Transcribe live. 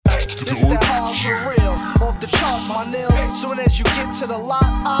This that hard for real, off the charts, my nil. Soon as you get to the lot,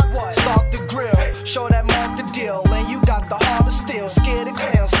 start the grill. Show that mark the deal, and you got the heart of steel. Scared of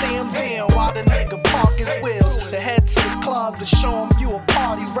clowns, stay him down while the nigga park his wheels. They head to the club to show him you a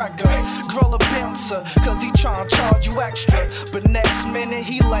party record. Grill a bouncer, cause he tryna charge you extra. But next minute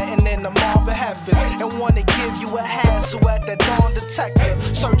he letting in the Marble Heifers and wanna give you a hassle at that Dawn Detector.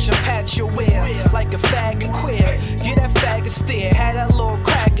 Search and patch your wear like a fag and queer. Get that faggot stare, had that little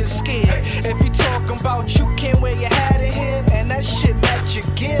cracker scared. If you talking about you can't wear your hat in here and that shit match your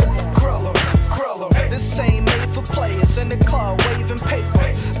gear, grill 'em. This ain't made for players in the club waving paper.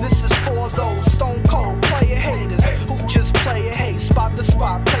 This is for those stone cold player haters who just play it hate, spot to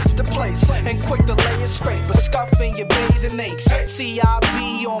spot, place to place, and quick to lay it straight. But scuffing your bathing apes,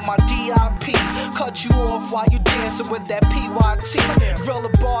 CIB on my DIP, cut you off while you dancing with that PYT. Grill a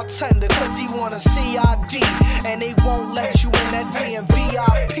bartender cause he want a CID, and they won't let you in that damn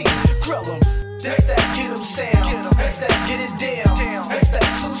VIP. Grill 'em. This that get 'em sound, this that get it down, this that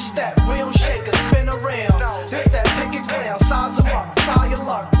two-step, we don't shake or spin around. This that pick a clown, size 'em up, try your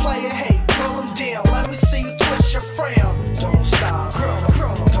luck, play it hate, grill 'em down, let me see you twist your frown. Don't stop, grill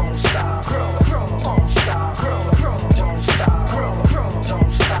 'em, don't stop, grill 'em, don't stop, grill 'em, don't stop, grill 'em,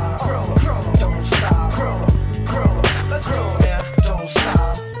 don't stop, grill 'em, don't stop, grill 'em, let's go, man, don't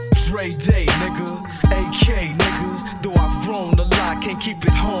stop. Dre Day, nigga, AK, nigga. Though I've grown a lot, can't keep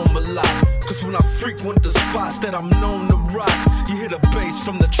it home a lot. Cause when I frequent the spots that I'm known to rock, you hear the bass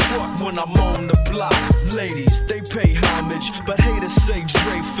from the truck when I'm on the block. Ladies, they pay homage, but haters say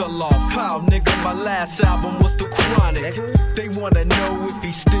Dre fell off. How, nigga, my last album was The Chronic. They wanna know if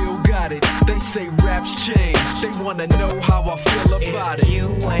he still got it. They say raps change, they wanna know how I feel about it. If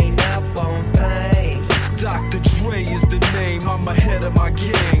you ain't up on things, Dr. Dre is the name, I'm ahead of my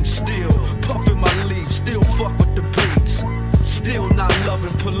game. Still puffin' my leaf, still fuck with the beats. Still not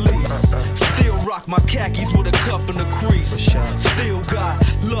loving police. Still rock my khakis with a cuff and a crease. Still got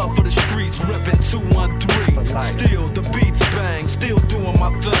love for the streets, reppin' 213. Still the beats bang, still doing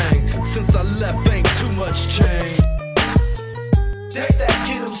my thing. Since I left ain't too much change. This that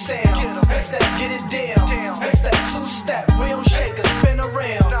get 'em sound, this that get it down, this that two-step, we don't shake or spin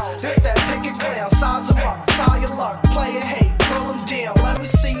around. This that pick a clown, size 'em up, try your luck, play it hate, grill 'em down, let me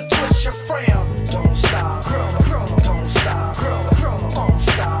see you twist your frown. Don't stop, grill 'em, don't stop, grill 'em, don't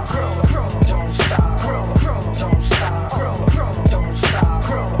stop, grill 'em, don't stop, grill 'em, don't stop, grill 'em, don't stop,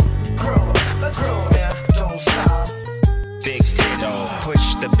 grill 'em, let's go, man, don't stop. big ditto,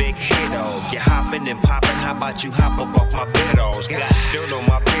 push the big hit-o. You hopping and popping, how about you hop up off my beddos? Got dirt on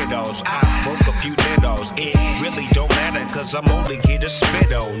my pedals, I broke a few dittos. It really don't matter, cause I'm only here to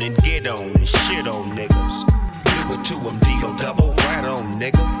spit on and get on and shit on niggas. Do it to them, D.O. double right on,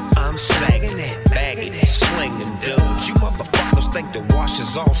 nigga. I'm sagging it, bagging it, slinging dubs. You motherfuckers think the wash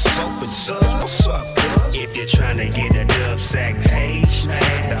is all soap and suds. What's up, cuz? If you're trying to get a dub sack page,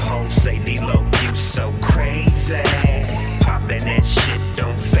 man, the hoes say D-Lo, you so crazy. Poppin' that shit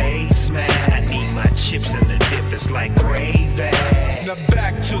don't faze, man. I need my chips and the dip is like gravy. Now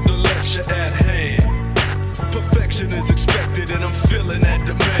back to the lecture at hand. Perfection is expected and I'm feeling that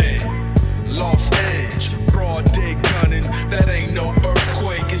demand. Los Angeles, broad day gunning. That ain't no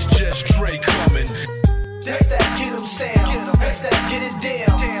earthquake, it's just Dre coming. This that get 'em sound, this that get it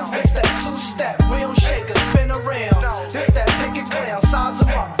down, this that two-step, we don't shake or spin around. This that pick a clown, size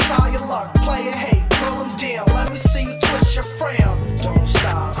 'em up, try your luck, play it hate, grill 'em down, let me see you twist your frown. Don't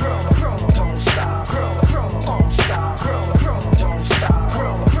stop, grill 'em, don't stop, grill 'em, don't stop,